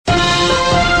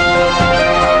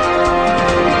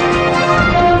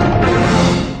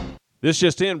This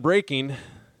just in, breaking,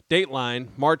 Dateline,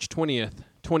 March 20th,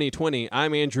 2020.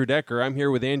 I'm Andrew Decker. I'm here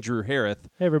with Andrew Harrith.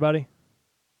 Hey, everybody.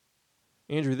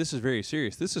 Andrew, this is very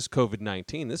serious. This is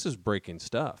COVID-19. This is breaking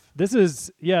stuff. This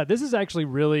is actually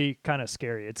really kind of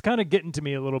scary. It's kind of getting to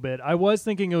me a little bit. I was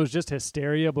thinking it was just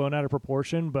hysteria blown out of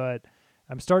proportion, but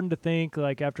I'm starting to think,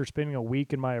 like, after spending a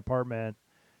week in my apartment,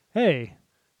 hey,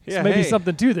 maybe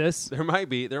something to this. There might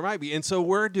be. And so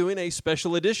we're doing a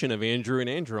special edition of Andrew and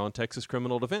Andrew on Texas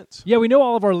Criminal Defense. Yeah, we know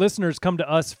all of our listeners come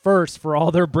to us first for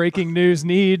all their breaking news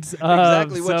needs.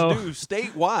 Exactly what to do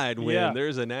statewide when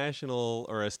there's a national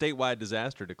or a statewide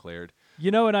disaster declared. You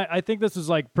know, and I think this is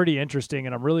like pretty interesting,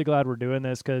 and I'm really glad we're doing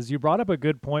this because you brought up a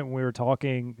good point when we were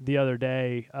talking the other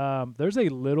day. There's a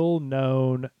little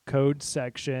known code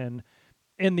section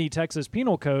in the Texas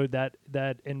Penal Code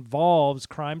that involves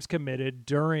crimes committed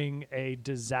during a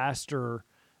disaster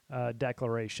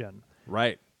declaration.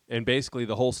 Right. And basically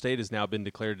the whole state has now been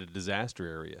declared a disaster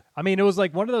area. I mean, it was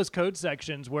like one of those code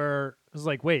sections where it was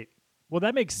like, wait, well,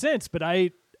 that makes sense, but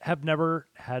I have never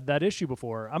had that issue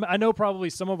before. I know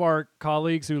probably some of our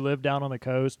colleagues who live down on the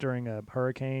coast during a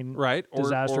hurricane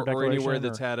disaster declaration. Or anywhere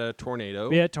that's had a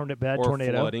tornado. Yeah, bad or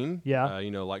tornado. Flooding. Yeah.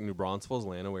 Like New Braunfels,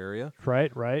 Llano area.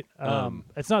 Right.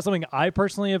 It's not something I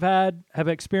personally have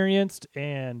experienced.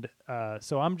 And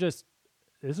so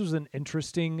this was an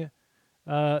interesting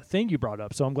thing you brought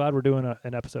up. So I'm glad we're doing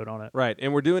an episode on it. Right.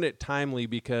 And we're doing it timely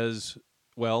because,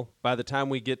 well, by the time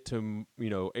we get to,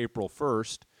 April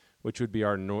 1st, which would be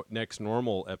our next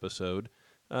normal episode,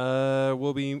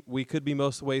 we could be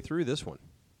most of the way through this one.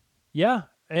 Yeah,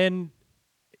 and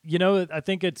I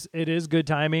think it is good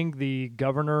timing. The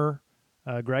governor,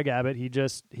 Greg Abbott, he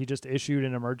just issued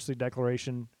an emergency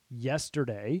declaration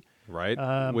yesterday. Right.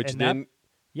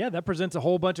 That presents a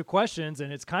whole bunch of questions,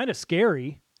 and it's kind of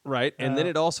scary. Right, and then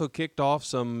it also kicked off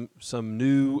some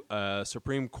new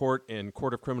Supreme Court and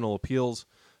Court of Criminal Appeals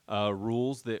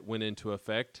rules that went into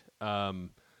effect.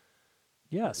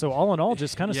 Yeah, so all in all,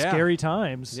 just kind of scary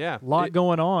times. Yeah. A lot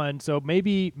going on. So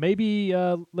maybe,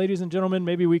 ladies and gentlemen,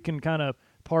 maybe we can kind of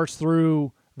parse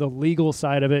through the legal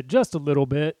side of it just a little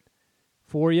bit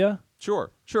for you.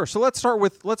 Sure. So let's start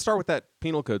with that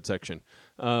penal code section.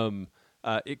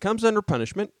 It comes under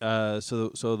punishment.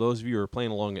 So those of you who are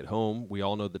playing along at home, we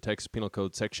all know the Texas Penal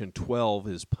Code Section 12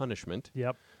 is punishment.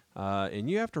 Yep.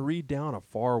 And you have to read down a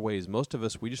far ways. Most of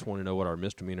us, we just want to know what our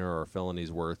misdemeanor or our felony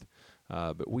is worth.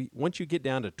 But once you get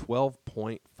down to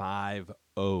 12.50.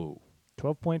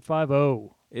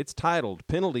 12.50. It's titled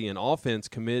Penalty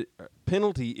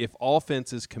if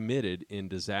offense is committed in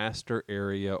disaster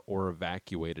area or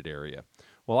evacuated area.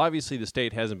 Well, obviously the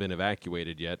state hasn't been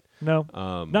evacuated yet. No,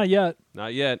 not yet.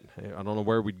 Not yet. I don't know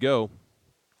where we'd go.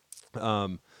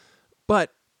 But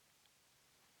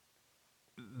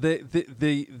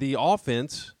the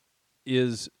offense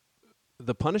is,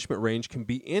 the punishment range can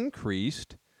be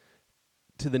increased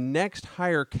to the next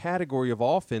higher category of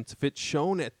offense if it's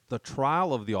shown at the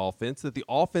trial of the offense that the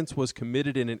offense was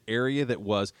committed in an area that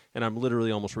was, and I'm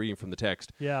literally almost reading from the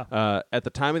text, at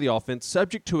the time of the offense,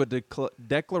 subject to a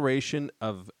declaration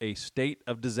of a state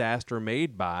of disaster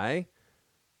made by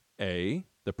the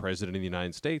President of the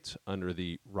United States under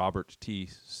the Robert T.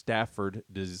 Stafford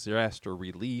Disaster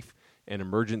Relief and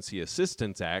Emergency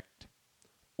Assistance Act,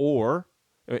 or...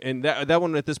 And that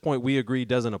one at this point we agree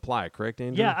doesn't apply, correct,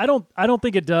 Andrew? Yeah, I don't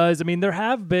think it does. I mean, there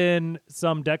have been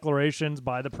some declarations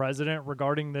by the president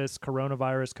regarding this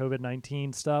coronavirus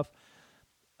COVID-19 stuff.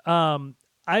 None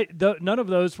of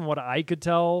those, from what I could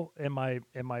tell in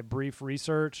my brief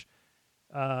research,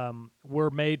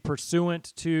 were made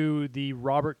pursuant to the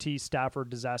Robert T. Stafford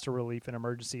Disaster Relief and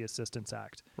Emergency Assistance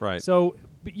Act. Right. So,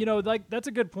 that's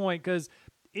a good point because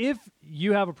if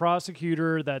you have a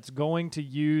prosecutor that's going to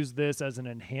use this as an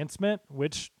enhancement,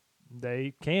 which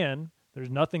they can, there's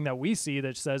nothing that we see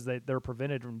that says that they're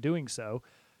prevented from doing so,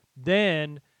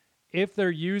 then if they're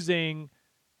using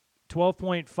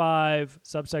 12.5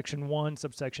 subsection 1,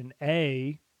 subsection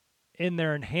A in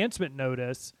their enhancement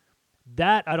notice,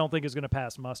 that I don't think is going to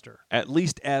pass muster. At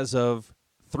least as of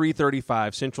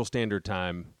 3:35 Central Standard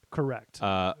Time. Correct.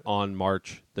 On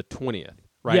March the 20th.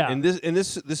 Right, yeah. And this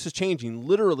is changing.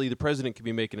 Literally, the president could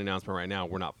be making an announcement right now.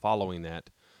 We're not following that,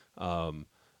 and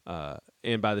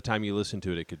by the time you listen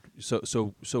to it, it could.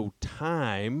 So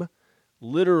time,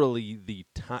 literally the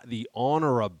on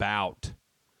or about,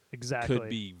 exactly, could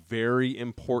be very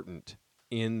important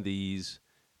in these.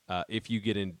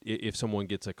 If someone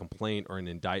gets a complaint or an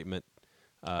indictment.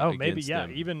 Maybe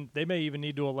them. Even they may even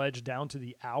need to allege down to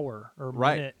the hour or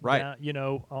minute, down,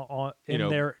 in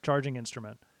their charging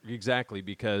instrument. Exactly,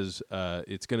 because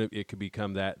it could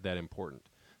become that important.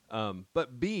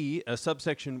 But B,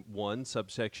 subsection 1,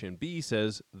 subsection B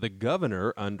says the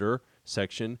governor under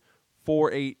section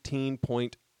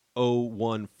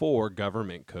 418.014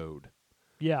 government code.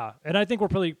 Yeah, and I think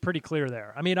we're pretty clear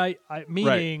there. I mean, I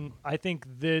think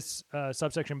this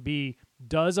subsection B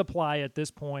does apply at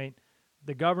this point.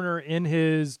 The governor in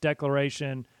his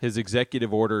declaration, his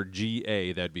executive order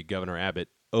GA, that'd be Governor Abbott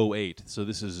 08. So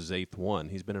this is his 8th one.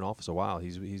 He's been in office a while.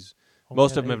 He's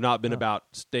most of them have not been about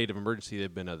state of emergency.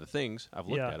 They've been other things. I've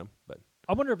looked at them, but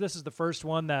I wonder if this is the first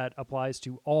one that applies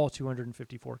to all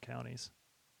 254 counties.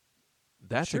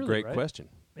 That's Surely, a great right? question.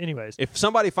 Anyways, If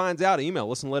somebody finds out, email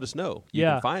us and let us know. You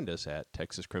Yeah. can find us at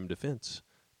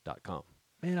texascrimdefense.com.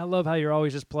 man, I love how you're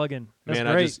always just plugging. That's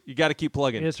Man, great. you got to keep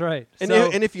plugging. That's right. And, So-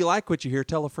 and if you like what you hear,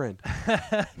 tell a friend.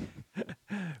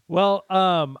 Well,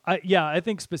 I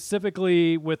think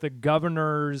specifically with the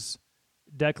governor's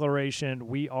declaration,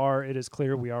 it is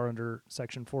clear we are under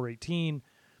section 418.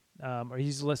 Or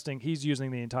he's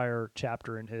using the entire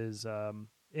chapter in his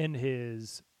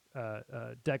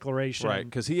declaration. Right,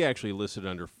 because he actually listed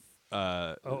under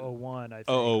 001, I think.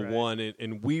 001,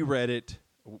 and we read it.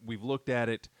 We've looked at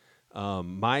it.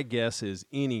 My guess is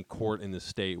any court in the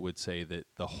state would say that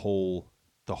the whole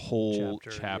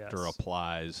chapter yes.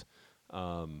 applies.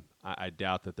 I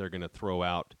doubt that they're going to throw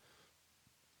out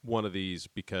one of these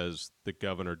because the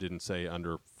governor didn't say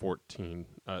under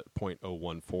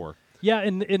 14.014. Yeah,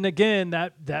 and again,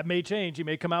 that may change. He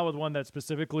may come out with one that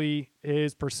specifically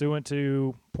is pursuant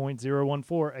to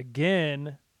 .014.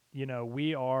 Again,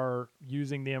 we are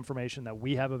using the information that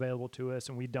we have available to us,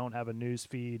 and we don't have a news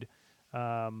feed,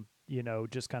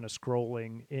 just kind of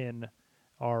scrolling in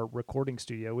our recording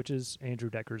studio, which is Andrew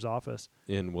Decker's office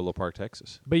In Willow Park,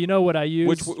 Texas. But you know what I use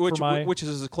Which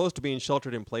is as close to being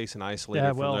sheltered in place and isolated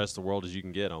from the rest of the world as you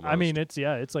can get almost. I mean, it's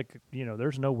like,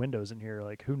 there's no windows in here.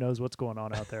 Like, who knows what's going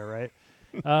on out there, right?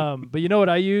 But you know what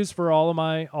I use for all of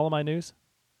my news?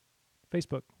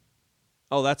 Facebook.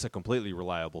 Oh, that's a completely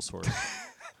reliable source.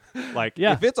 Like,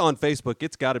 Yeah. if it's on Facebook,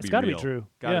 it's got to be gotta be real. true.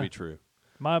 Got to Yeah. be true.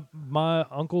 My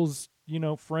uncle's,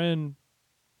 friend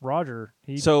Roger.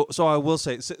 So I will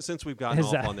say, since we've gotten Is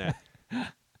off that- on that,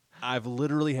 I've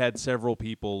literally had several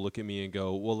people look at me and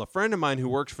go, well, a friend of mine who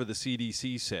works for the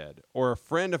CDC said, or a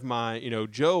friend of mine,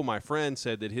 Joe, my friend,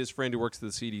 said that his friend who works for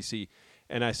the CDC.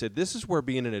 And I said, this is where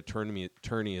being an attorney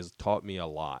has taught me a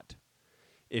lot.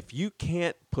 If you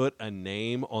can't put a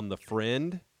name on the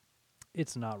friend,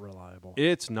 it's not reliable.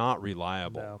 it's not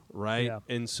reliable, No. right? Yeah.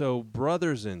 And so,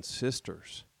 brothers and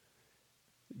sisters,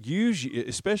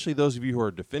 especially those of you who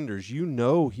are defenders,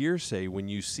 hearsay when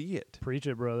you see it, Preach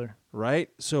it, brother. right?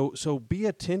 So be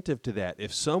attentive to that.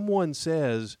 If someone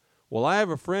says, well, I have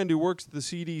a friend who works at the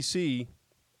CDC,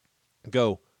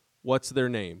 go, what's their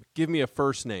name? Give me a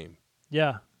first name,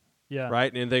 Yeah. Yeah.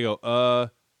 right? And they go,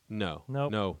 no,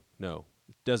 Nope. no,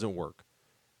 it doesn't work.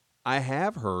 I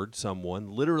have heard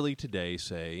someone literally today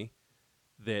say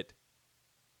that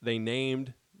they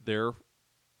named their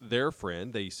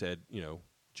friend. They said,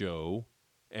 Joe,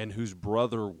 and whose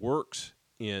brother works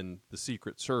in the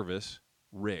Secret Service,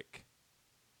 Rick.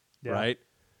 Yeah. Right?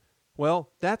 Well,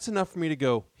 that's enough for me to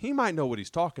go, he might know what he's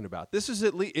talking about. This is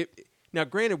at least now,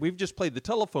 granted, we've just played the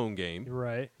telephone game,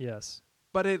 Right. Yes.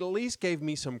 but it at least gave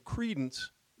me some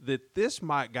credence that this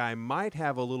guy might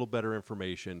have a little better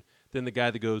information than the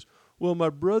guy that goes, well, my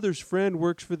brother's friend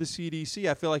works for the CDC.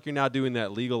 I feel like you're now doing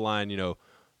that legal line,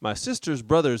 my sister's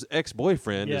brother's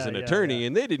ex-boyfriend is an attorney,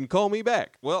 and they didn't call me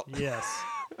back. Well, Yes.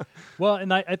 Well,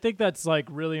 and I think that's like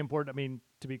really important. I mean,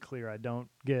 to be clear, I don't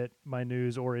get my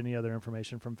news or any other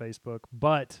information from Facebook,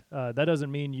 but that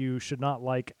doesn't mean you should not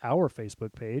like our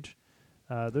Facebook page.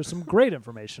 There's some great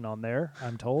information on there,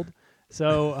 I'm told.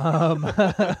 So,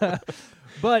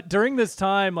 but during this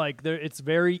time, it's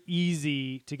very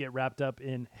easy to get wrapped up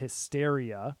in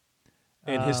hysteria.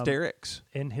 and hysterics.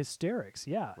 In hysterics,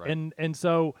 yeah. Right. And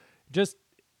so just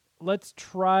let's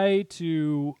try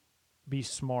to be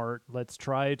smart. Let's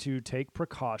try to take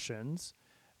precautions,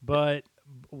 but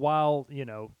while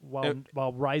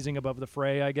rising above the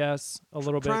fray, I guess, a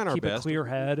little bit, Trying our keep a best. clear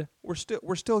head.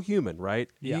 We're still human, right?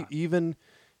 Yeah.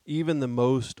 Even the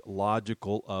most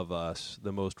logical of us,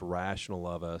 the most rational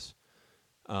of us,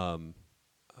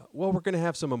 we're going to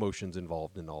have some emotions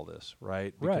involved in all this,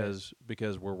 right?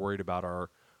 Because we're worried about our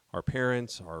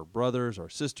parents, our brothers, our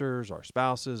sisters, our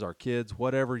spouses, our kids,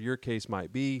 whatever your case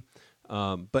might be.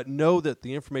 But know that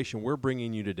the information we're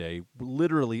bringing you today,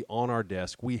 literally on our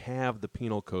desk, we have the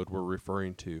penal code we're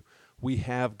referring to. We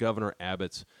have Governor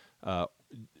Abbott's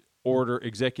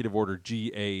executive order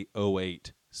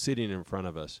GA08 sitting in front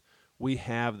of us. We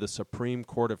have the Supreme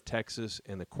Court of Texas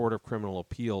and the Court of Criminal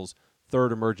Appeals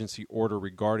third emergency order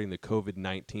regarding the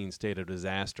COVID-19 state of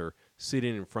disaster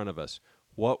sitting in front of us.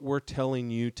 What we're telling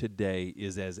you today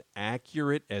is as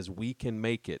accurate as we can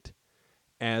make it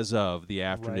as of the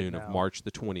afternoon of now. March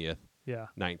the 20th. Yeah.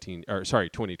 2020. Whoa,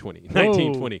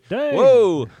 1920. dang.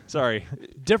 Whoa, sorry.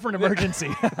 Different emergency.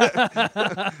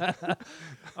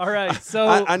 All right, so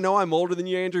I know I'm older than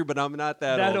you, Andrew, but I'm not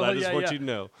that old. I just want you to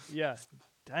know. Yeah.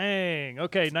 Dang.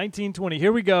 Okay, 1920.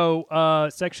 Here we go.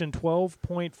 Section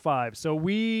 12.5. So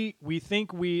we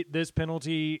think this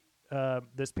penalty,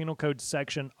 this penal code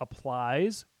section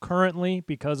applies currently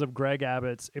because of Greg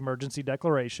Abbott's emergency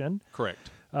declaration.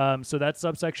 Correct. So that's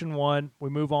subsection 1. We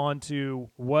move on to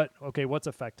what's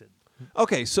affected.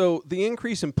 Okay, so the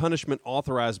increase in punishment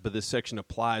authorized by this section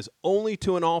applies only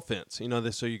to an offense. You know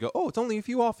this, so you go, oh, it's only a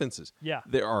few offenses. Yeah.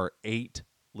 There are 8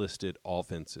 listed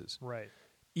offenses. Right.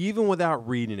 Even without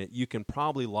reading it, you can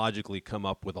probably logically come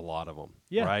up with a lot of them.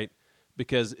 Yeah. Right?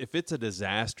 Because if it's a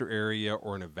disaster area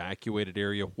or an evacuated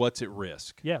area, what's at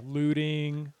risk? Yeah,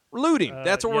 looting. Looting.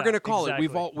 That's what we're yeah, going to call exactly.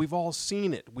 it. We've all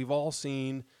seen it. We've all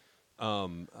seen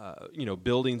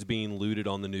buildings being looted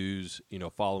on the news,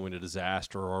 following a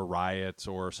disaster or riots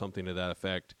or something to that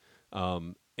effect.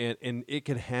 And it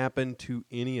can happen to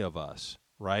any of us,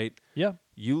 right? Yeah.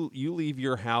 You leave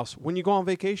your house when you go on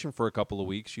vacation for a couple of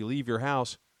weeks. You leave your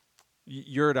house.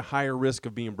 You're at a higher risk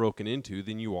of being broken into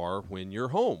than you are when you're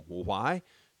home. Well, why?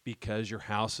 Because your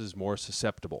house is more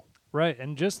susceptible. Right,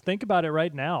 and just think about it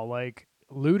right now. Like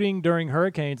looting during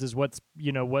hurricanes is what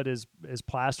is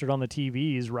plastered on the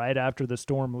TVs right after the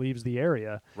storm leaves the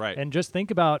area. Right. And just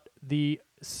think about the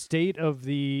state of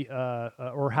the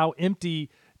or how empty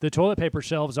the toilet paper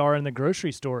shelves are in the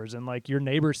grocery stores, and like your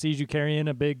neighbor sees you carrying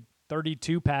a big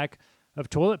 32-pack of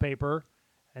toilet paper,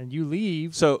 and you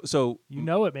leave. So you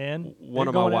know it, man. One They're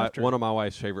of going my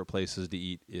wife's favorite places to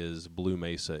eat is Blue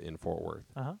Mesa in Fort Worth.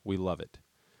 Uh-huh. We love it.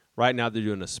 Right now they're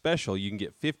doing a special. You can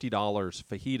get $50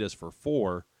 fajitas for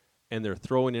 4, and they're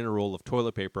throwing in a roll of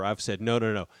toilet paper. I've said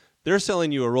no. They're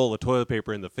selling you a roll of toilet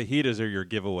paper, and the fajitas are your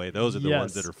giveaway. Those are the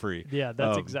ones that are free. Yeah,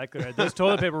 that's exactly right. Those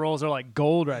toilet paper rolls are like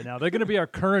gold right now. They're going to be our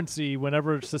currency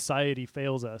whenever society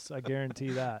fails us. I guarantee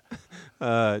that.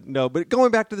 No, but going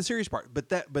back to the serious part, but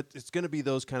it's going to be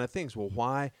those kind of things. Well,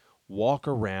 why walk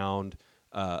around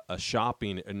a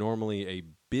shopping, normally a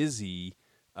busy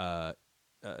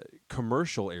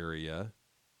commercial area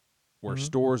where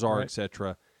stores are, right.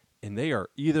 etc., and they are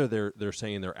either they're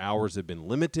saying their hours have been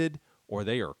limited or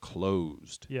they are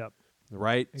closed. Yep.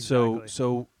 Right. Exactly.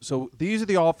 So these are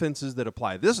the offenses that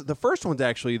apply. The first one's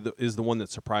actually is the one that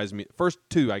surprised me. First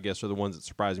 2, I guess, are the ones that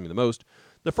surprised me the most.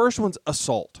 The first one's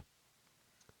assault.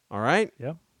 All right.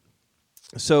 Yeah.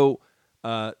 So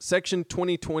section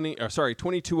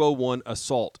 2201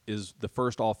 assault is the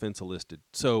first offense listed.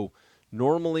 So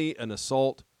normally an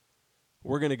assault,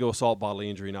 we're going to go assault bodily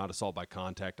injury, not assault by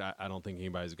contact. I don't think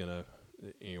anybody's going to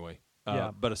anyway.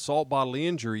 But assault bodily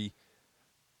injury,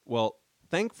 well,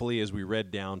 thankfully, as we read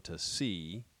down to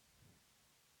C,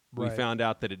 we found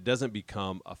out that it doesn't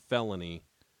become a felony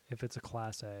if it's a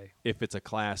Class A. If it's a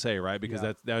Class A, right? Because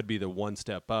that would be the one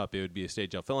step up. It would be a state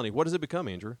jail felony. What does it become,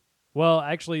 Andrew? Well,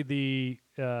 actually, the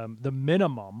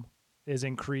minimum is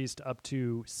increased up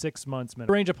to 6 months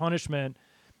minimum. Range of punishment,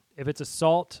 if it's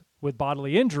assault with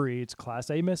bodily injury, it's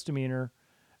Class A misdemeanor.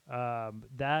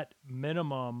 That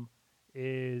minimum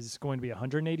is going to be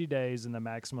 180 days, and the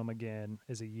maximum, again,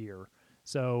 is a year.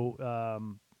 So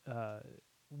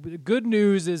the good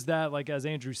news is that, like as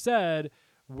Andrew said,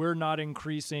 we're not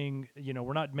increasing,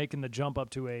 we're not making the jump up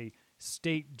to a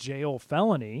state jail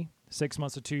felony, 6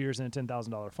 months to 2 years and a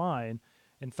 $10,000 fine.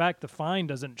 In fact, the fine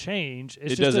doesn't change.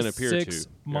 It's just doesn't a appear 6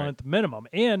 month minimum.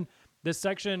 And this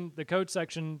section, the code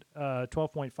section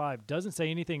 12.5, doesn't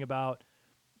say anything about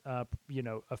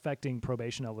affecting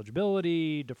probation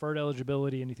eligibility, deferred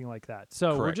eligibility, anything like that.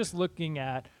 So we're just looking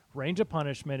at range of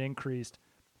punishment increased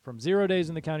from 0 days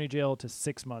in the county jail to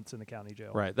 6 months in the county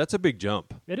jail. Right. That's a big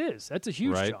jump. It is. That's a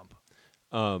huge jump.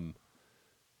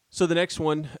 So the next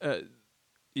one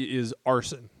is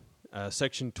arson,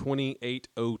 section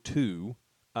 2802.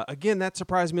 Again, that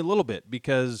surprised me a little bit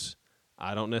because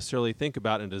I don't necessarily think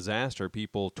about in disaster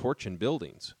people torching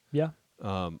buildings. Yeah.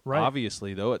 Right.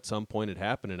 Obviously, though, at some point it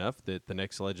happened enough that the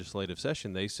next legislative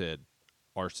session they said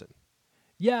arson.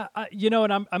 Yeah,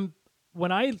 and I'm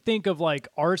when I think of like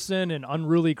arson and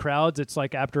unruly crowds, it's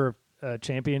like after a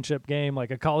championship game,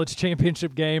 like a college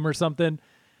championship game or something.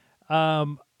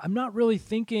 I'm not really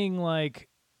thinking like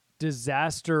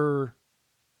disaster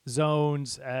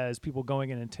zones as people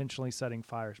going and intentionally setting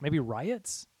fires. Maybe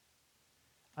riots.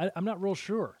 I'm not real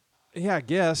sure. Yeah, I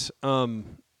guess.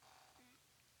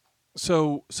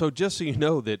 So just so you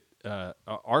know that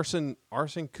arson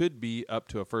could be up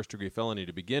to a first-degree felony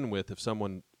to begin with if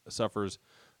someone suffers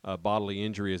bodily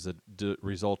injury as a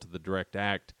result of the direct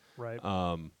act. Right.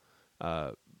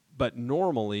 But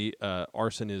normally,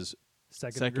 arson is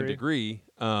Second degree.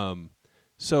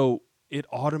 So it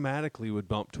automatically would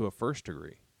bump to a first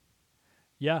degree.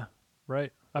 Yeah.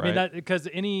 Right. I Right. mean, that because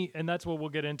and that's what we'll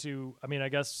get into. I mean, I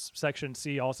guess Section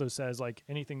C also says like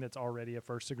anything that's already a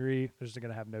first degree, there's going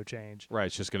to have no change. Right.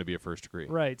 It's just going to be a first degree.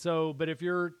 Right. So, but if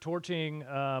you're torching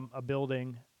a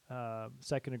building,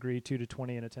 second degree, 2 to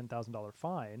 20, and a $10,000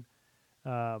 fine,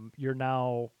 you're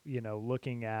now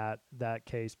looking at that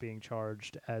case being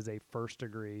charged as a first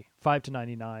degree, 5 to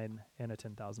 99, and a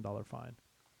 $10,000 fine.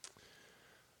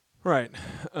 Right.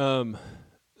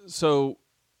 So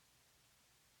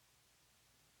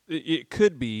it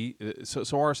could be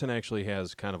so arson actually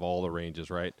has kind of all the ranges,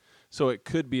 right? So it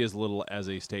could be as little as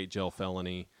a state jail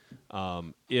felony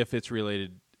if it's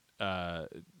related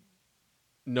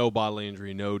no bodily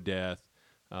injury, no death.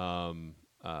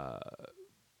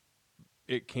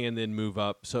 It can then move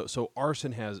up. So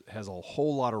arson has a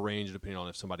whole lot of range depending on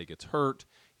if somebody gets hurt,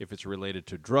 if it's related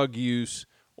to drug use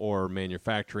or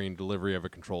manufacturing, delivery of a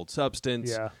controlled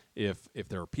substance, if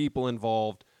there are people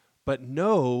involved. But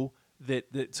know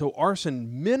that so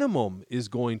arson minimum is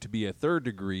going to be a third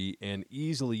degree, and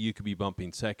easily you could be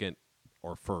bumping second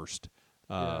or first.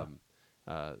 So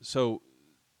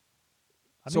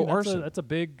arson, that's a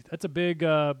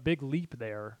big leap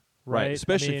there, right?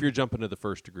 Especially if you're jumping to the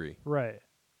first degree.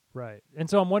 Right. And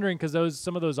so I'm wondering because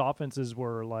some of those offenses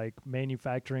were like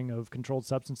manufacturing of controlled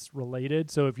substance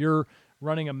related. So if you're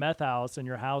running a meth house and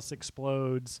your house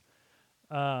explodes,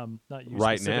 not you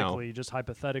right specifically, now, just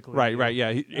hypothetically. Right. Yeah,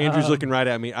 Andrew's looking right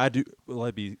at me. I do.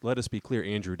 Let us be clear.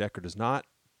 Andrew Decker does not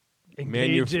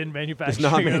engage in manufacturing.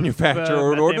 Does not manufacture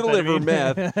or deliver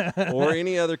methamphetamine. meth or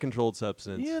any other controlled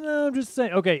substance. I'm just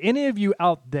saying. Okay, any of you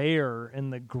out there in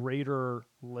the greater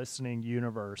listening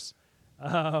universe,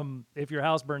 if your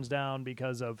house burns down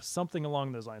because of something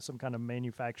along those lines, some kind of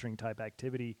manufacturing type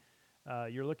activity,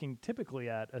 you're looking typically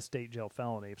at a state jail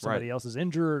felony. If somebody else is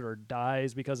injured or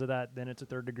dies because of that, then it's a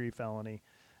third degree felony.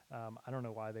 I don't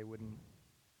know why they wouldn't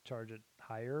charge it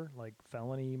higher, like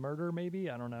felony murder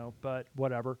maybe. I don't know, but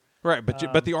whatever. Right,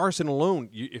 but the arson alone,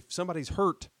 if somebody's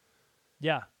hurt,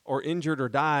 or injured or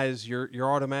dies,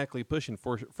 you're automatically pushing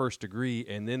for first degree,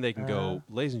 and then they can go,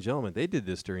 ladies and gentlemen, they did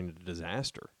this during a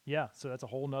disaster. Yeah, so that's a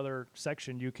whole nother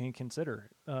section you can consider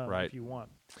if you want.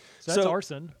 So that's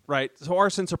arson. Right. So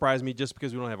arson surprised me just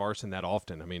because we don't have arson that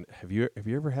often. I mean, have you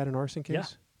ever had an arson case? Yeah.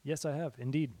 Yes, I have,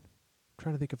 indeed. I'm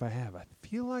trying to think if I have. I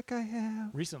feel like I have.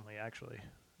 Recently, actually.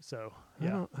 So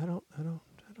yeah. I don't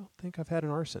think I've had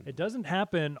an arson. It doesn't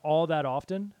happen all that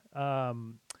often.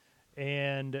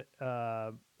 And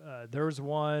there was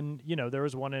one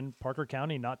in Parker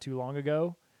County not too long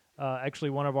ago.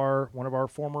 Actually, one of our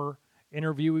former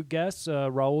interview guests,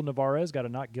 Raul Navarez, got a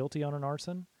not guilty on an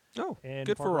arson. Oh, in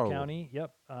good Parker for Raul. County.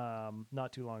 Yep,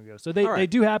 not too long ago. So they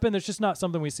do happen. It's just not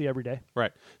something we see every day.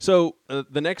 Right. So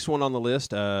the next one on the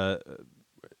list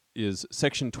is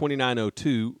Section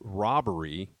 2902,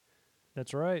 robbery.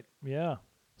 That's right. Yeah.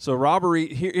 So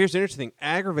robbery. Here's the interesting thing.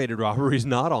 Aggravated robbery is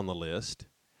not on the list.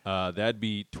 That'd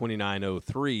be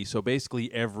 2903. So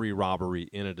basically, every robbery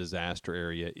in a disaster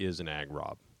area is an ag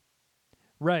rob.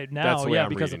 Right now, That's the way I'm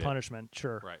because of reading it. punishment.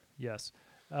 Sure. Right. Yes.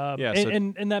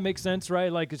 And that makes sense,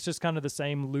 right? Like it's just kind of the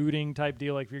same looting type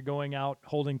deal. Like if you're going out,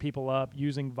 holding people up,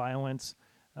 using violence,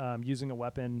 using a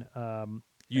weapon,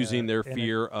 using their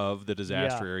fear of the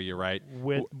disaster area, right?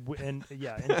 And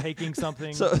taking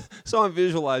something. So I'm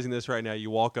visualizing this right now. You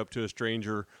walk up to a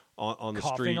stranger on the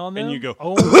street, on them? and you go,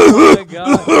 "Oh my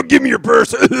god, give me your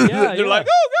purse!" Yeah, They're like,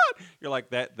 "Oh god!" You're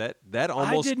like that.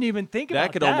 Almost I didn't even think about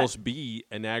that. Could almost be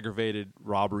an aggravated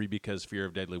robbery because fear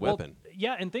of deadly weapon.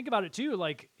 Yeah, and think about it too.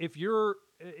 Like if you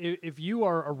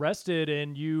are arrested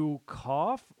and you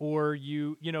cough or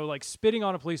you like spitting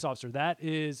on a police officer, that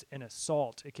is an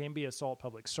assault. It can be assault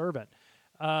public servant.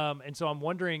 And so I'm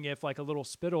wondering if like a little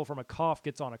spittle from a cough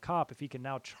gets on a cop, if he can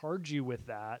now charge you with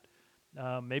that.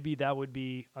 Maybe that would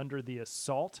be under the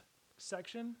assault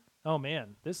section. Oh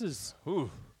man, this is.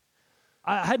 Ooh.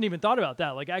 I hadn't even thought about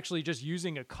that. Like actually just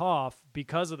using a cough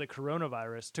because of the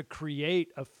coronavirus to create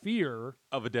a fear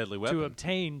of a deadly weapon to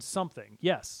obtain something.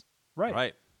 Yes.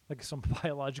 Right. Like some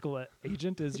biological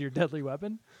agent is your deadly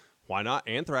weapon. Why not?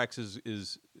 Anthrax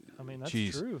is. I mean, that's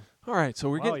geez. true. All right, so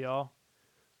we're getting. y'all.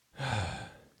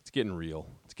 It's getting real.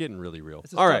 It's getting really real.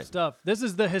 This is All tough right. stuff. This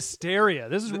is the hysteria.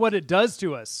 This is what it does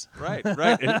to us. Right.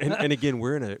 And again,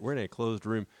 we're in a closed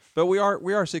room, but we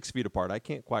are 6 feet apart. I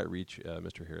can't quite reach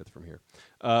Mr. Harris from here.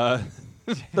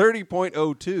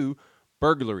 30.02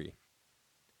 burglary.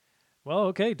 Well,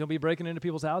 okay. Don't be breaking into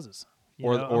people's houses.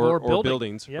 Or building.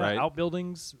 buildings, Yeah, right?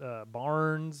 outbuildings,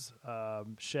 barns,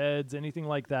 sheds, anything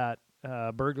like that.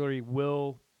 Burglary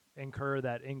will incur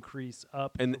that increase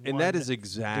up. And that 1 is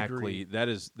exactly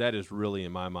degree. that is really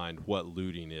in my mind what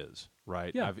looting is,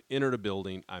 right? Yeah. I've entered a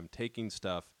building, I'm taking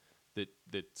stuff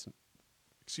that's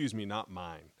not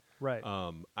mine. Right.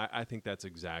 I think that's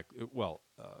exactly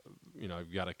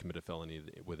you've got to commit a felony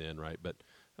within, right? But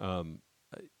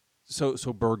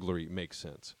so burglary makes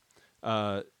sense.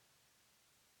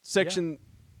 Section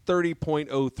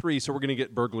 30.03. So we're going to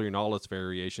get burglary in all its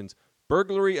variations.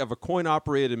 Burglary of a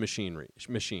coin-operated machine.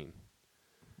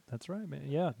 That's right, man.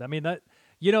 Yeah. I mean, I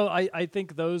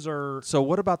think those are. So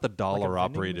what about the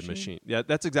dollar-operated machine? machine? Yeah,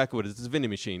 that's exactly what it is. It's a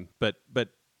vending machine, but I'd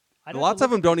have lots to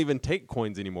of them don't even take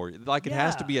coins anymore. Like it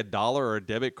has to Yeah. be $1 or a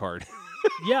debit card.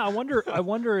 Yeah, I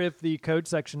wonder if the code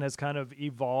section has kind of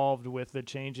evolved with the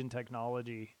change in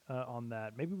technology on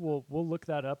that. Maybe we'll look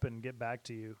that up and get back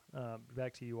to you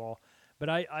all. But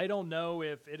I don't know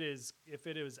if it is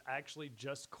actually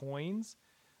just coins.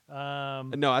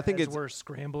 No, I think as it's we're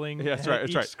scrambling. Yeah, that's right.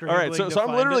 each That's right. All right, scrambling so to I'm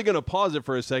find literally it. going to pause it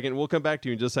for a second. We'll come back to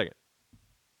you in just a second.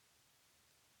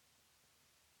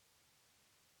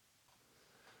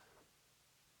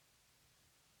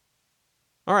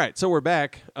 All right, so we're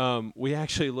back. We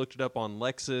actually looked it up on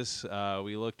Lexis.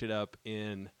 We looked it up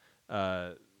in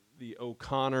the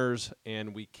O'Connors,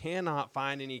 and we cannot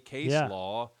find any case Yeah.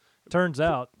 law, Turns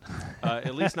out,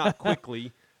 at least not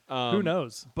quickly. who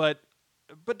knows? But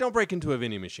don't break into a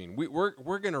vending machine.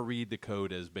 We're going to read the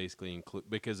code as basically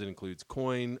because it includes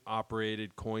coin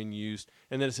operated, coin used,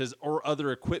 and then it says or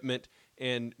other equipment.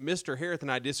 And Mr. Harris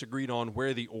and I disagreed on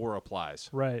where the or applies,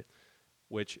 Right.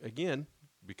 which again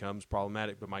becomes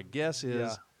problematic. But my guess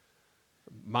is Yeah.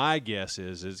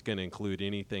 it's going to include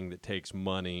anything that takes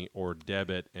money or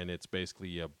debit, and it's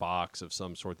basically a box of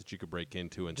some sort that you could break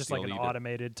into and Just steal like an either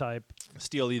automated type.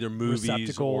 steal either movies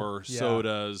receptacle. or Yeah.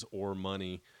 sodas or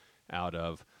money out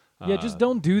of. Yeah, just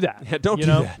don't do that. Yeah, don't you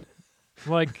do know? that.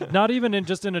 Like not even in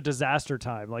a disaster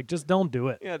time. Like just don't do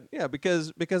it. Yeah,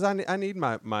 because I need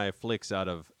my flicks out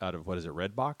of what is it,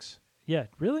 Redbox? Yeah,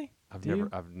 really? I've Do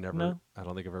never you? No? I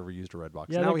don't think I've ever used a Redbox.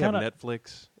 Yeah, now they're we have kinda-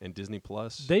 Netflix and Disney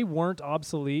Plus. They weren't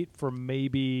obsolete for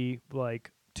maybe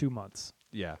like 2 months,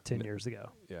 yeah, 10 years ago.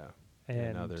 Yeah,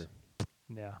 And now they're.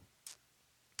 yeah.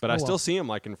 But Oh, I still well. see them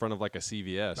like in front of like a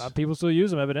CVS, People still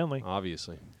use them evidently.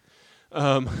 obviously.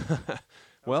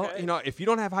 Well, Okay. if you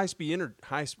don't have high speed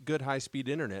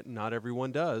internet, not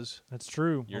everyone does. That's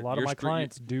true. Your- A lot of your my str-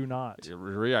 clients do not.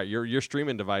 Your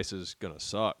streaming device is gonna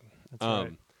suck. That's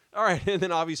right. All right, and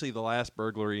then obviously the last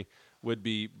burglary would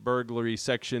be burglary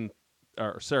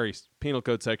Penal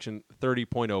Code Section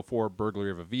 30.04,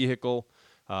 burglary of a vehicle.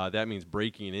 That means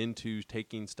breaking into,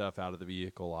 taking stuff out of the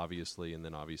vehicle, obviously, and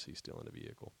then obviously stealing a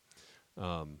vehicle.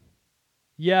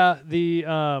 Yeah,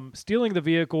 the stealing the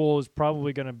vehicle is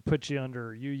probably going to put you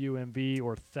under UUMV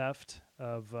or theft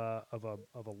of a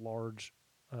large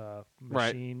Right.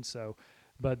 machine. So,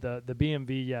 but the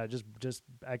BMV, yeah, just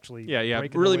actually Yeah,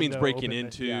 breaking the really means window, breaking open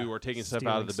into yeah, or taking stuff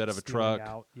out of the bed of a stealing truck.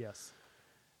 out, yes,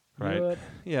 Right. Good.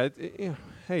 Yeah,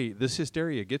 hey, this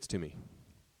hysteria gets to me.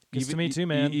 Gets to me too,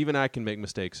 man. Even I can make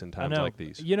mistakes in I times know. like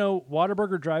these. You know,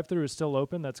 Whataburger drive-through is still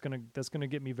open. That's gonna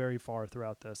get me very far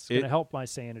throughout this. It's gonna help my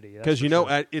sanity. that's Because for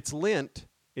sure. it's Lent.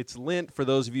 It's Lent for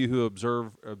those of you who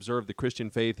observe the Christian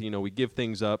faith. We give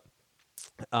things up.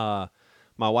 My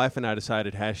wife and I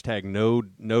decided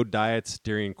 #no diets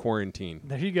during quarantine.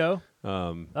 There you go.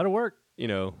 That'll work.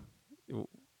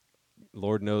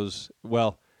 Lord knows.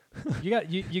 Well,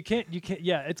 You can't.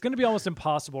 Yeah, it's going to be almost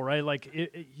impossible, right? Like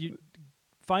you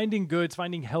finding goods,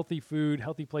 finding healthy food,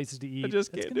 healthy places to eat. I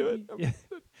just that's can't gonna do it. be-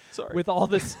 sorry. with all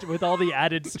this, with all the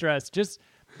added stress. Just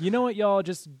you know what, y'all?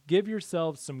 Just give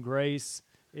yourselves some grace.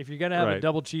 If you're gonna have a Right.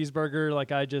 double cheeseburger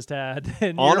like I just had,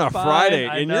 and on you're a fine, Friday,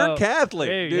 I and know. you're Catholic,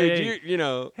 Hey, dude. hey. You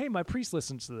know. Hey, my priest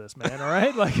listens to this, man. All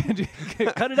right, like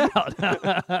cut it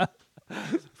out.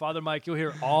 Father Mike, you'll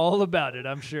hear all about it,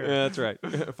 I'm sure. Yeah, that's right.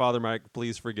 Father Mike,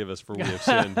 please forgive us for we have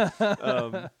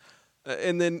sinned.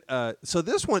 And then, so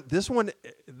this one,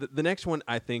 the next one,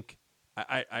 I think,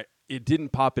 I it didn't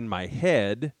pop in my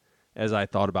head as I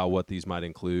thought about what these might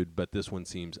include, but this one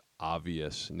seems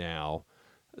obvious now.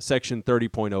 Section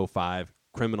 30.05,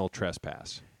 criminal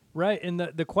trespass. Right, and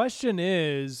the question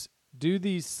is, do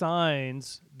these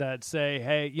signs that say,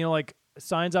 "Hey," like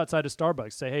signs outside of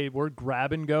Starbucks say, hey, we're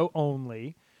grab and go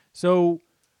only. So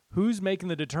who's making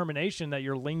the determination that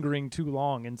you're lingering too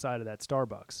long inside of that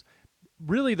Starbucks?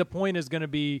 Really, the point is going to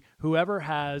be whoever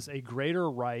has a greater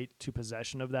right to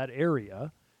possession of that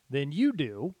area than you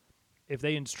do. If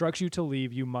they instruct you to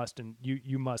leave, you must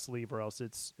leave, or else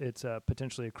it's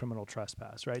potentially a criminal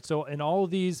trespass, right? So in all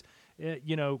of these,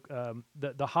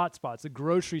 the hot spots, the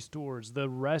grocery stores, the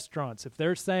restaurants, if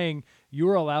they're saying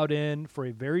you're allowed in for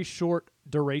a very short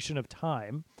duration of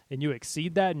time and you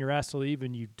exceed that and you're asked to leave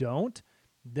and you don't,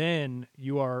 then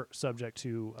you are subject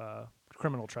to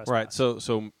criminal trespass. Right.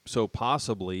 So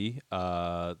possibly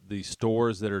the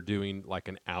stores that are doing like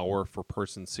an hour for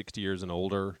persons 60 years and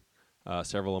older.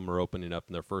 Several of them are opening up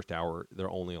in their first hour. They're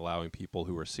only allowing people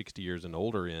who are 60 years and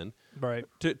older in, right?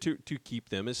 To keep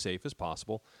them as safe as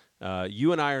possible.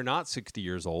 You and I are not 60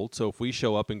 years old, so if we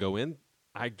show up and go in,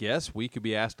 I guess we could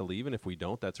be asked to leave, and if we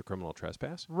don't, that's a criminal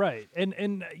trespass. Right.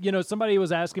 And somebody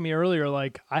was asking me earlier,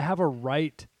 like, I have a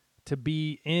right to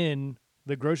be in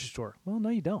the grocery store. Well, no,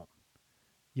 you don't.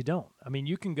 You don't. I mean,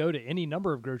 you can go to any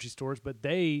number of grocery stores, but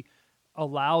they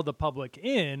allow the public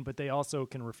in, but they also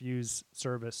can refuse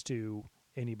service to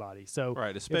anybody. So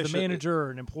right, if the manager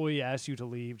or an employee asks you to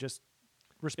leave, just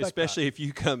respect especially that. If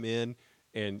you come in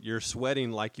and you're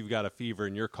sweating like you've got a fever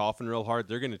and you're coughing real hard,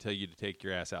 they're going to tell you to take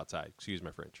your ass outside. Excuse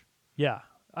my French. Yeah.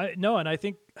 And I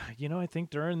think, I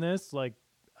think during this, like,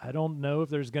 I don't know if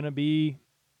there's going to be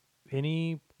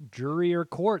any jury or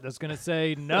court that's going to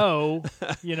say no,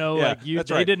 like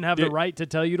they didn't have the right to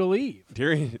tell you to leave.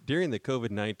 During the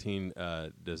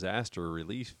COVID-19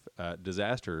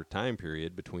 disaster time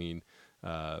period between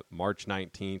March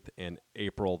 19th and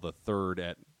April the 3rd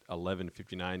at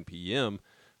 11:59 p.m.,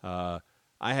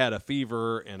 I had a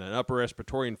fever and an upper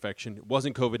respiratory infection. It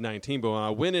wasn't COVID-19, but when I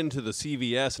went into the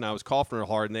CVS and I was coughing real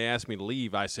hard and they asked me to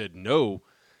leave, I said no.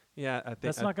 Yeah, I think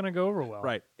that's not going to go over well,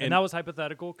 right? And that was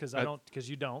hypothetical because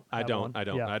you don't. I don't.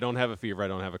 Yeah. I don't have a fever. I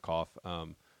don't have a cough.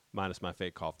 Minus my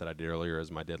fake cough that I did earlier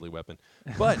as my deadly weapon.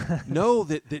 But know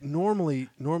that normally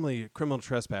criminal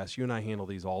trespass. You and I handle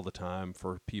these all the time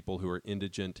for people who are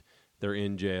indigent. They're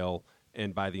in jail,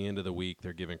 and by the end of the week,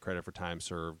 they're given credit for time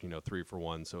served. 3 for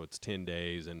 1, so it's 10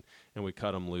 days, and we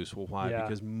cut them loose. Well, why? Yeah.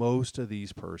 Because most of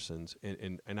these persons,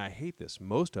 and I hate this,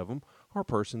 most of them are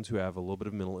persons who have a little bit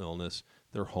of mental illness.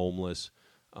 They're homeless.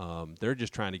 They're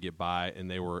just trying to get by, and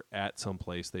they were at some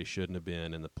place they shouldn't have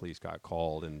been, and the police got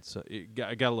called, and so it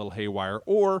got a little haywire.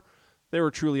 Or they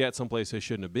were truly at some place they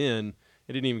shouldn't have been.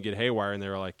 It didn't even get haywire, and they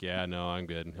were like, "Yeah, no, I'm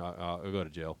good. I'll go to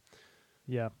jail."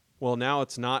 Yeah. Well, now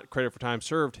it's not credit for time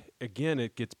served. Again,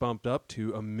 it gets bumped up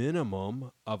to a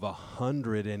minimum of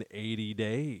 180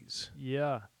 days.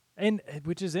 Yeah. And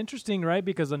which is interesting, right?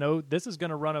 Because I know this is going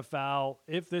to run afoul,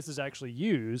 if this is actually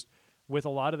used, with a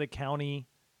lot of the county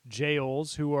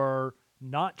jails who are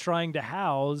not trying to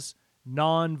house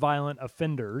non-violent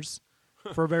offenders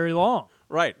for very long.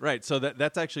 Right. So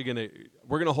that's actually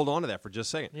we're going to hold on to that for just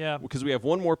a second. Yeah. Because we have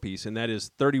one more piece, and that is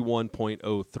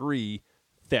 31.03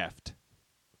 theft,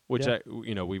 which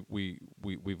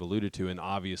we've alluded to, and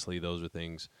obviously those are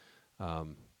things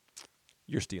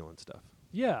you're stealing stuff.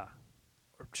 Yeah.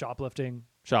 Or shoplifting.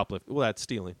 Well, that's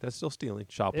stealing. That's still stealing.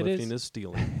 Shoplifting is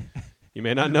stealing. You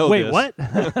may not know Wait, this. what?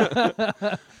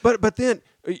 But then,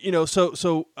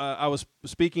 so I was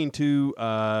speaking to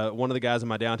one of the guys in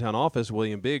my downtown office,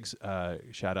 William Biggs.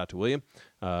 Shout out to William.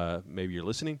 Maybe you're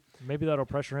listening. Maybe that'll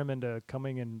pressure him into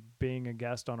coming and being a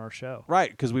guest on our show.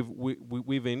 Right, because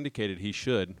we've indicated he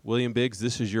should. William Biggs,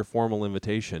 this is your formal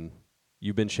invitation.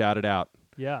 You've been shouted out.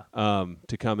 Yeah.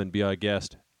 To come and be a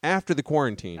guest after the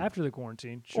quarantine. After the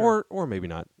quarantine, sure. Or maybe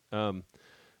not.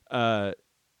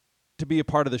 To be a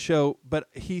part of the show, but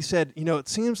he said, it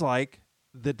seems like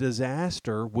the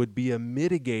disaster would be a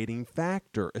mitigating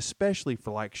factor, especially for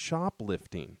like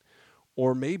shoplifting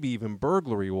or maybe even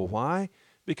burglary. Well, why?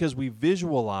 Because we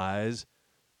visualize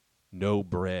no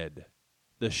bread.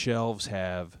 The shelves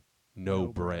have no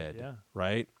bread, yeah.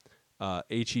 Right?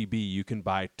 H-E-B, you can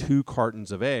buy 2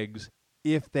 cartons of eggs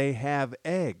if they have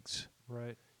eggs.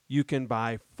 Right. You can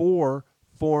buy 4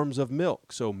 forms of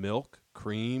milk. So milk,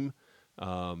 cream,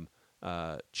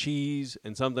 cheese,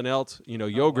 and something else,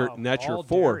 yogurt, and that's your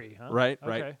 4, dairy, huh? right?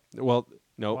 Okay. Right. Well,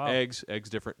 no, Wow. eggs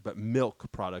different, but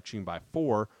milk products you can buy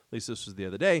 4. At least this was the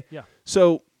other day. Yeah.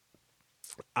 So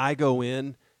I go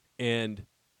in and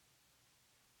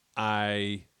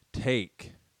I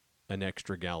take an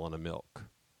extra gallon of milk,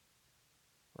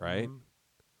 right? Mhm.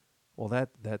 Well,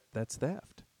 that's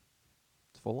theft.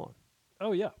 It's full on.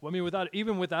 Oh yeah. Well, I mean,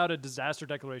 without a disaster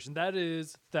declaration, that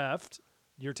is theft.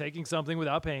 You're taking something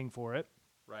without paying for it.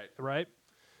 Right. Right.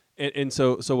 And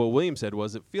so what William said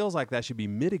was, it feels like that should be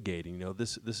mitigating.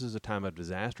 This is a time of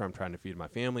disaster. I'm trying to feed my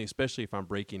family, especially if I'm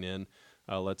breaking in,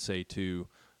 let's say to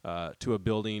a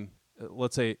building,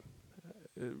 let's say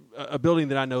a building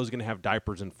that I know is going to have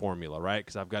diapers and formula, right?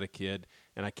 Because I've got a kid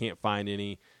and I can't find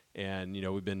any, and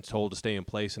we've been told to stay in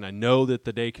place, and I know that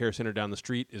the daycare center down the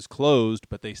street is closed,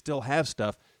 but they still have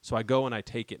stuff. So I go and I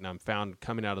take it, and I'm found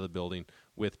coming out of the building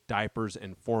with diapers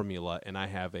and formula, and I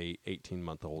have a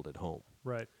 18-month-old at home.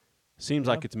 Right. Seems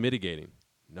like it's mitigating.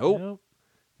 Nope.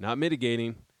 Not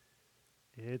mitigating.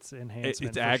 It's enhancement.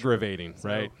 It's aggravating,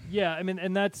 sure. right? So, yeah, I mean,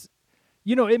 and that's,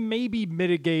 it may be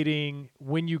mitigating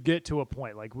when you get to a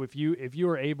point. Like if you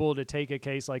are able to take a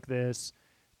case like this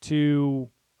to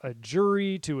a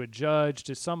jury, to a judge,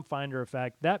 to some finder of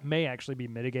fact, that may actually be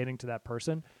mitigating to that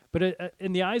person. But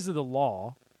in the eyes of the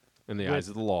law,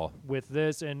 with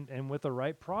this and with the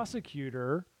right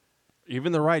prosecutor,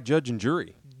 even the right judge and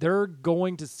jury, they're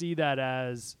going to see that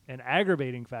as an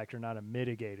aggravating factor, not a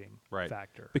mitigating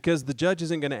factor. Because the judge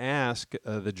isn't going to ask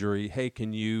the jury, "Hey,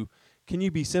 can you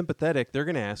be sympathetic?" They're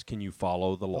going to ask, "Can you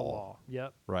follow the law?" The law.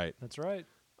 Yep. Right. That's right.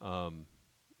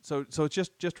 So it's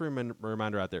just a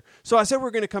reminder out there. So I said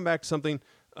we're going to come back to something.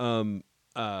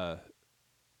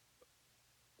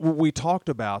 We talked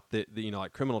about the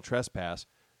like criminal trespass.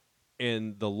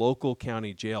 And the local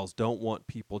county jails don't want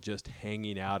people just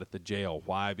hanging out at the jail.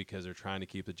 Why? Because they're trying to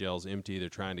keep the jails empty. They're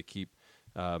trying to keep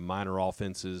minor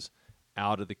offenses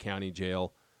out of the county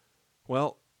jail.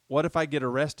 Well, what if I get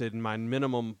arrested and my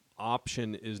minimum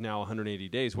option is now 180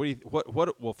 days?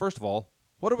 Well, first of all,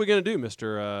 what are we going to do,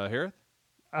 Mr. Harris?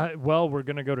 Well, we're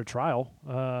going to go to trial.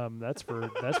 That's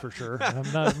for sure.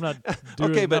 I'm not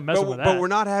doing, okay, not messing with that. But we're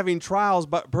not having trials.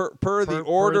 But per the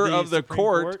order of the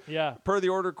court, yeah. Per the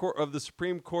order of the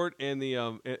Supreme Court and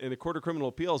the Court of Criminal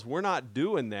Appeals, we're not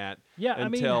doing that. Yeah,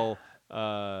 until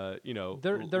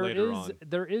later on.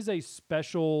 There is a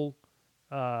special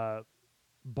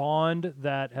bond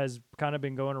that has kind of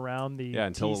been going around the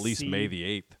until TC. at least May the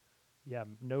 8th. Yeah,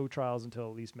 no trials until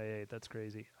at least May 8th. That's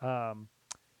crazy.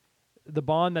 The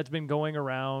bond that's been going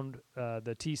around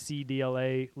the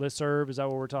TCDLA listserv, is that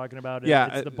what we're talking about? Yeah.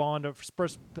 It's the bond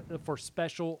for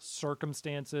special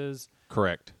circumstances.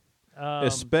 Correct.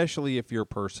 Especially if your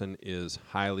person is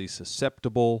highly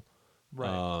susceptible,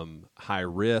 high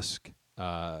risk.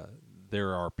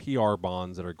 There are PR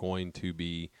bonds that are going to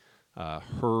be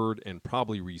heard and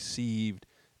probably received,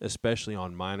 especially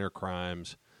on minor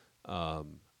crimes,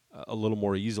 a little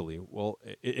more easily. Well,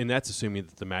 and that's assuming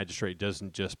that the magistrate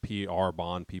doesn't just PR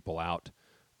bond people out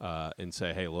and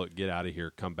say, "Hey, look, get out of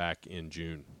here, come back in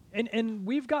June." And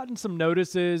we've gotten some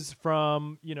notices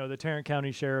from the Tarrant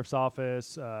County Sheriff's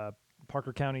Office,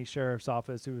 Parker County Sheriff's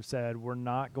Office, who have said we're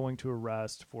not going to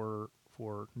arrest for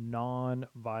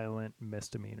non-violent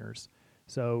misdemeanors.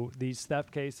 So these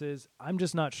theft cases, I'm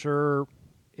just not sure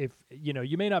if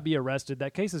you may not be arrested.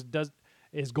 That case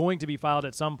is going to be filed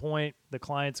at some point. The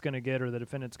client's going to get, or the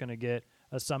defendant's going to get,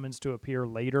 a summons to appear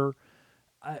later.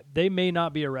 They may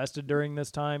not be arrested during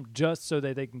this time, just so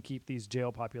that they can keep these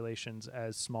jail populations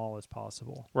as small as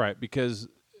possible. Right, because,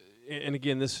 and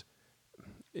again,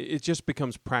 it just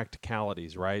becomes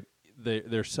practicalities, right?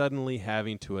 They're suddenly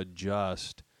having to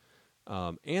adjust,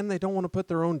 and they don't want to put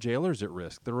their own jailers at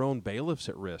risk, their own bailiffs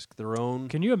at risk, their own...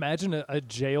 Can you imagine a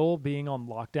jail being on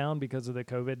lockdown because of the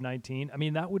COVID-19? I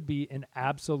mean, that would be an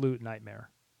absolute nightmare.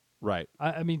 Right.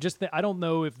 I mean, I don't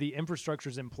know if the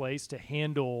infrastructure's in place to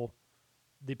handle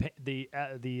the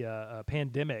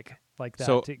pandemic like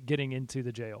that, getting into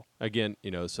the jail. Again,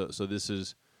 so this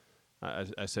is...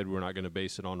 I said we're not going to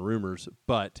base it on rumors,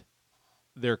 but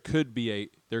there could be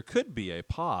a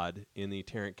pod in the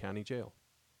Tarrant County Jail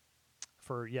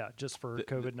just for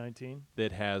COVID-19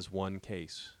 that has one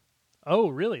case. Oh,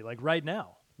 really? Like right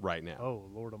now? Right now. Oh,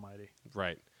 Lord Almighty!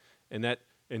 Right, and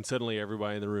suddenly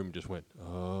everybody in the room just went,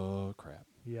 "Oh crap!"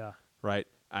 Yeah. Right,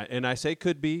 and I say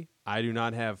could be. I do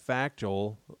not have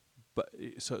factual. But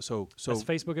so that's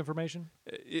Facebook information.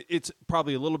 It's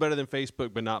probably a little better than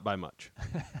Facebook, but not by much.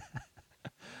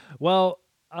 Well,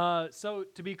 so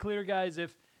to be clear, guys,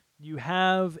 if you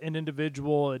have an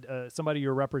individual, somebody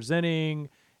you're representing,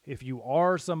 if you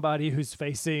are somebody who's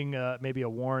facing maybe a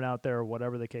warrant out there or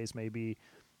whatever the case may be,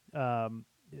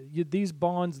 these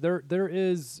bonds, there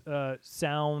is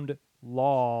sound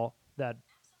law that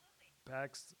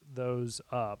backs those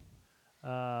up.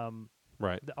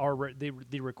 Right.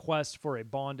 The request for a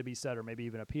bond to be set, or maybe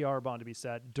even a PR bond to be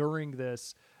set during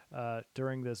this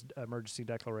emergency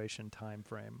declaration time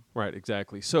frame. Right.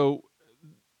 Exactly. So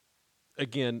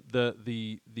again,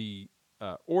 the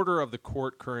order of the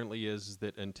court currently is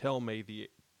that until May the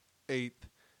 8th,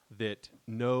 that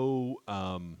no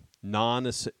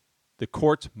the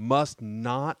courts must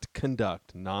not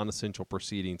conduct non-essential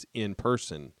proceedings in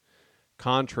person,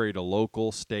 contrary to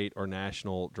local, state, or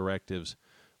national directives,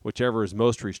 whichever is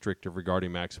most restrictive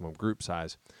regarding maximum group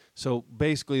size. So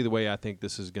basically, the way I think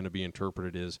this is going to be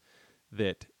interpreted is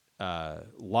that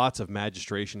lots of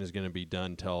magistration is going to be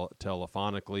done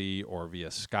telephonically or via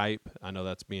Skype. I know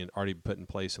that's being already put in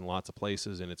place in lots of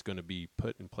places, and it's going to be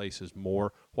put in places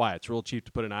more. Why? It's real cheap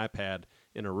to put an iPad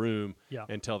in a room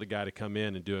and tell the guy to come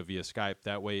in and do it via Skype.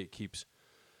 That way it keeps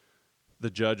the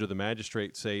judge or the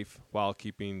magistrate safe while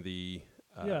keeping the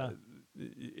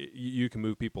you can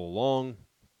move people along.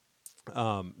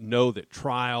 Know that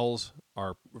trials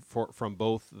are from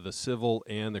both the civil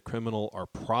and the criminal are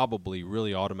probably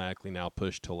really automatically now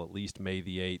pushed till at least May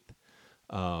the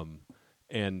 8th.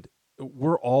 And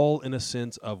we're all in a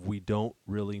sense of we don't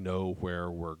really know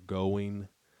where we're going.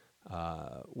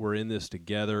 We're in this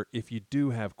together. If you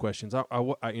do have questions,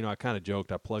 I kind of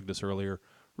joked, I plugged this earlier.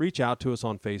 Reach out to us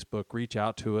on Facebook. Reach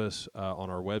out to us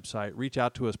on our website. Reach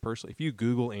out to us personally. If you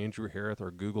Google Andrew Hareth or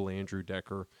Google Andrew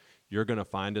Decker, you're going to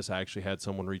find us. I actually had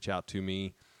someone reach out to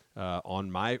me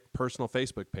on my personal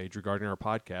Facebook page regarding our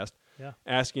podcast,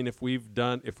 asking if we've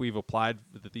applied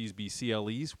that these be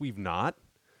CLEs. We've not,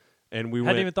 and we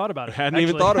hadn't even thought about it.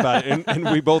 And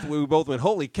we both went,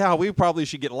 holy cow, we probably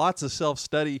should get lots of self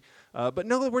study. But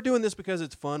no, we're doing this because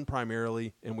it's fun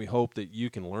primarily, and we hope that you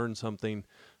can learn something.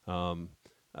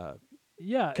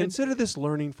 Consider this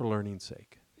learning for learning's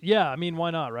sake. Yeah, I mean,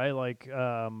 why not, right? Like,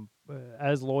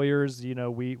 as lawyers,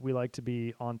 we like to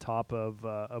be on top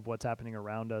of what's happening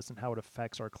around us and how it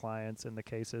affects our clients in the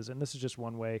cases, and this is just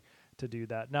one way to do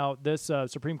that. Now, this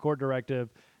Supreme Court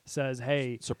directive says,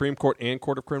 hey... Supreme Court and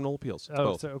Court of Criminal Appeals.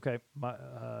 Both. So, okay.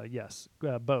 Yes,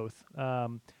 both.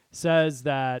 Says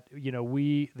that,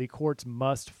 the courts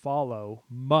must follow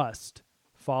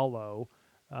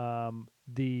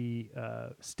the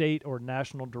state or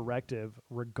national directive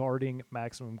regarding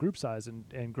maximum group size,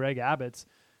 and Greg Abbott's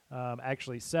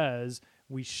actually says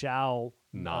we shall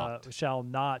not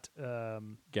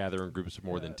gather in groups of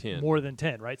more than 10. More than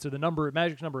 10, right? So the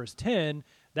magic number is 10.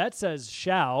 That says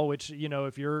shall, which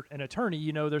if you're an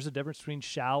attorney, there's a difference between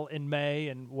shall and may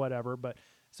and whatever. But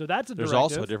so that's a there's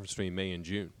directive. Also a difference between May and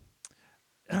June.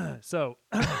 So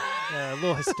a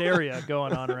little hysteria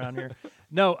going on around here.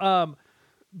 No.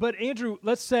 But Andrew,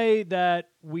 let's say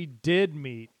that we did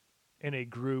meet in a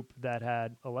group that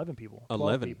had 11 people,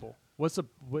 12 people. What's the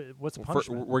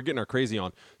punishment? We're getting our crazy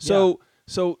on. So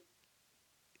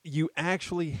you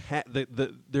actually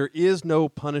there is no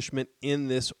punishment in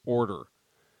this order.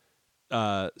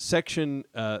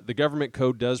 The government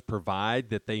code does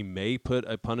provide that they may put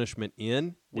a punishment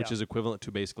in, which is equivalent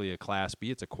to basically a Class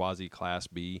B. It's a quasi-Class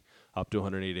B, up to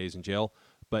 180 days in jail.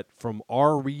 But from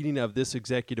our reading of this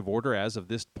executive order as of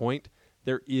this point,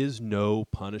 there is no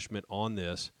punishment on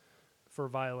this for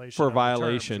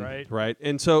violation, right?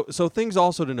 And so things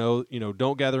also to know,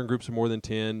 don't gather in groups of more than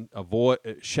 10.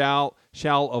 Shall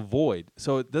avoid.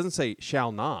 So it doesn't say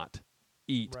shall not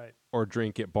eat or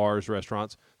drink at bars,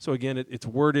 restaurants. So again, it's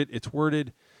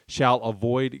worded shall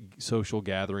avoid social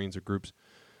gatherings or groups.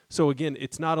 So again,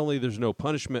 it's not only there's no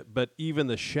punishment, but even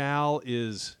the shall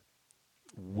is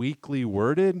weakly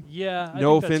worded. Yeah.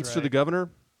 No offense to the governor.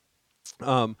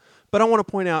 But I want to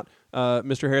point out,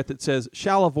 Mr. Hareth, it says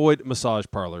shall avoid massage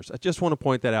parlors. I just want to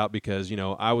point that out because,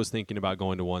 I was thinking about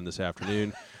going to one this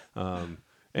afternoon.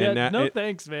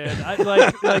 Thanks, man. I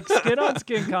like skin on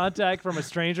skin contact from a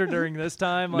stranger during this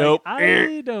time. Nope.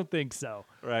 I don't think so.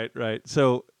 Right.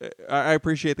 So I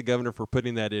appreciate the governor for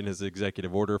putting that in his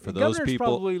executive order for those governor's people.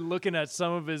 Probably looking at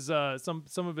some of his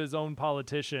some of his own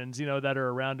politicians, that are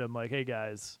around him. Like, hey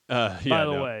guys, by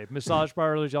the way, massage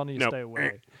parlors, y'all need to stay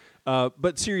away.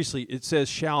 But seriously, it says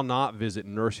shall not visit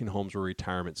nursing homes or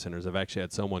retirement centers. I've actually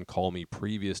had someone call me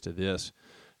previous to this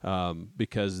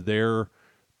because their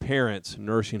parents'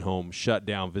 nursing home shut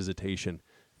down visitation.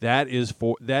 That is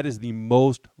the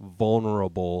most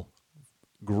vulnerable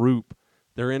group.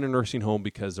 They're in a nursing home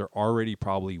because they're already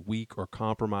probably weak or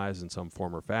compromised in some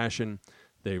form or fashion.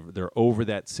 They're over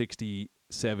that 60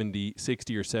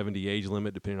 or 70 age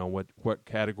limit, depending on what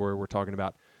category we're talking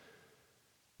about.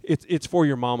 It's for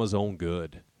your mama's own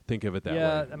good. Think of it that way.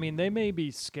 Yeah, I mean, they may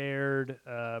be scared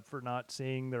for not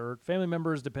seeing their family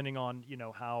members, depending on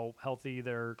how healthy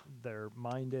their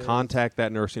mind is. Contact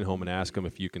that nursing home and ask them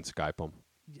if you can Skype them.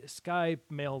 Skype,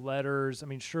 mail letters. I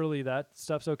mean, surely that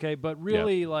stuff's okay. But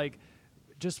really,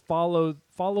 just follow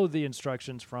the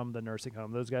instructions from the nursing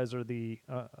home. Those guys are the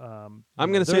I'm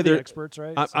going to say they're they're the experts,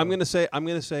 right? I'm going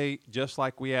to say just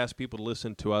like we ask people to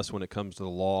listen to us when it comes to the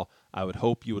law, I would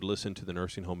hope you would listen to the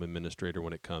nursing home administrator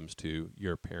when it comes to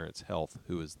your parents' health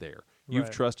who is there. You've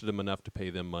Right. trusted them enough to pay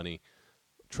them money.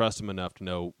 Trust them enough to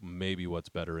know maybe what's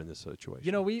better in this situation.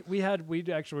 You know, we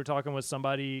actually were talking with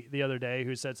somebody the other day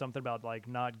who said something about like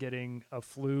not getting a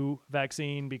flu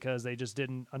vaccine because they just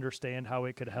didn't understand how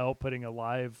it could help putting a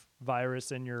live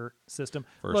virus in your system.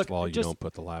 First Look, of all, you just- don't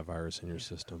put the live virus in your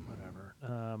system. Whatever.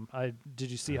 Did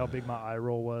you see how big my eye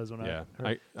roll was when Yeah, I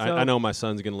heard? I know my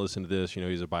son's going to listen to this. You know,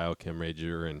 he's a biochem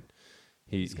major, and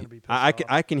He's gonna be pissed I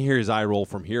off. can hear his eye roll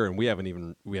from here, and we haven't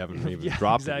even Yeah,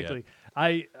 dropped exactly.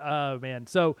 it yet. Man.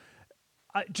 So,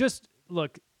 I just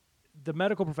look. The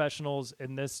medical professionals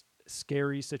in this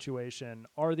scary situation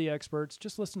are the experts.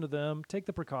 Just listen to them. Take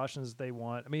the precautions they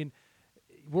want. I mean,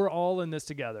 we're all in this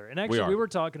together. And actually, we were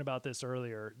talking about this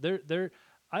earlier.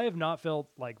 I have not felt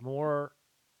like more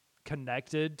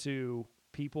connected to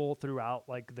people throughout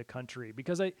like the country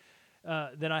because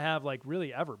than I have like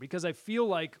really ever, because I feel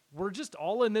like we're just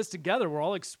all in this together. We're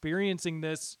all experiencing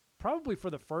this probably for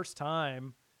the first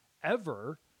time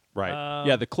ever. Right.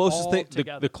 Yeah. The closest all thing,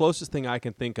 together. the closest thing I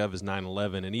can think of is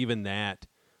 9/11, and even that,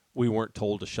 we weren't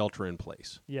told to shelter in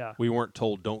place. Yeah. We weren't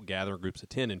told don't gather in groups of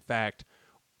 10. In fact,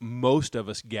 most of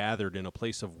us gathered in a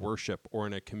place of worship or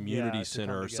in a community to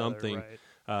center come or together,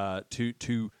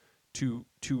 something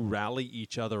to rally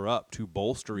each other up, to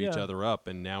bolster each Yeah. other up,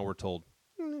 and now we're told.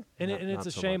 And Not it's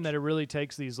a so shame much. that it really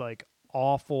takes these like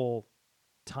awful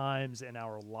times in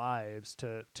our lives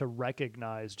to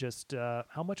recognize just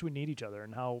how much we need each other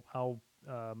and how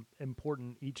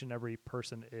important each and every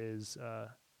person is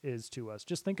to us.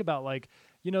 Just think about like,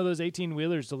 you know, those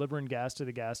 18-wheelers delivering gas to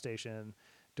the gas station,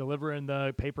 delivering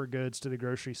the paper goods to the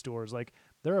grocery stores. Like,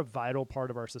 they're a vital part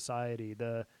of our society.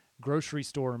 The grocery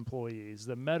store employees,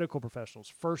 the medical professionals,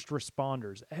 first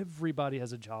responders, everybody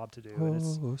has a job to do. And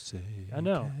it's, I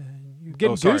know.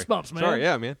 Getting sorry. goosebumps, man. Sorry,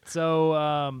 yeah, man.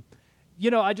 So, you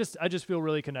know, I just feel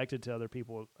really connected to other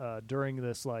people during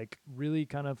this like really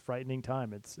kind of frightening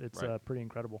time. It's Right. pretty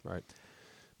incredible. Right.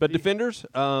 But Defenders,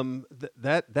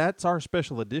 that's our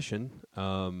special edition.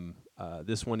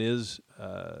 This one is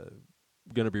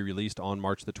going to be released on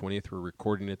March the 20th. We're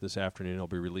recording it this afternoon. It'll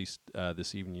be released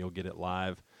this evening. You'll get it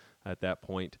live at that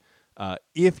point.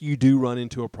 If you do run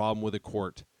into a problem with a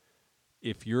court,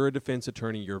 if you're a defense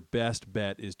attorney, your best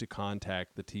bet is to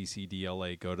contact the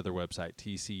TCDLA. Go to their website,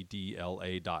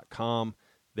 tcdla.com.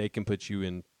 They can put you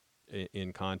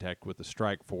in contact with the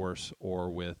strike force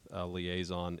or with a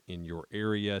liaison in your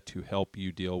area to help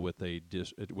you deal with a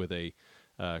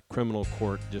criminal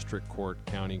court, district court,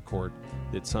 county court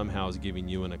that somehow is giving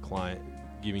you and a client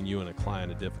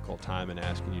a difficult time and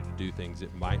asking you to do things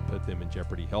that might put them in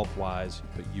jeopardy health-wise,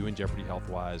 put you in jeopardy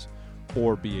health-wise,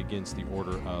 or be against the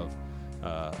order of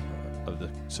the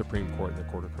Supreme Court and the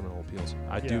Court of Criminal Appeals.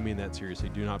 I do mean that seriously.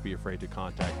 Do not be afraid to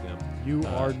contact them. You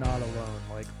are not alone.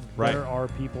 Like, Right. there are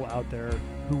people out there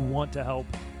who want to help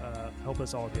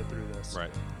us all get through this. Right.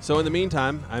 So in the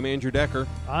meantime, I'm Andrew Decker.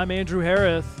 I'm Andrew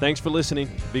Harris. Thanks for listening.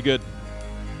 Be good.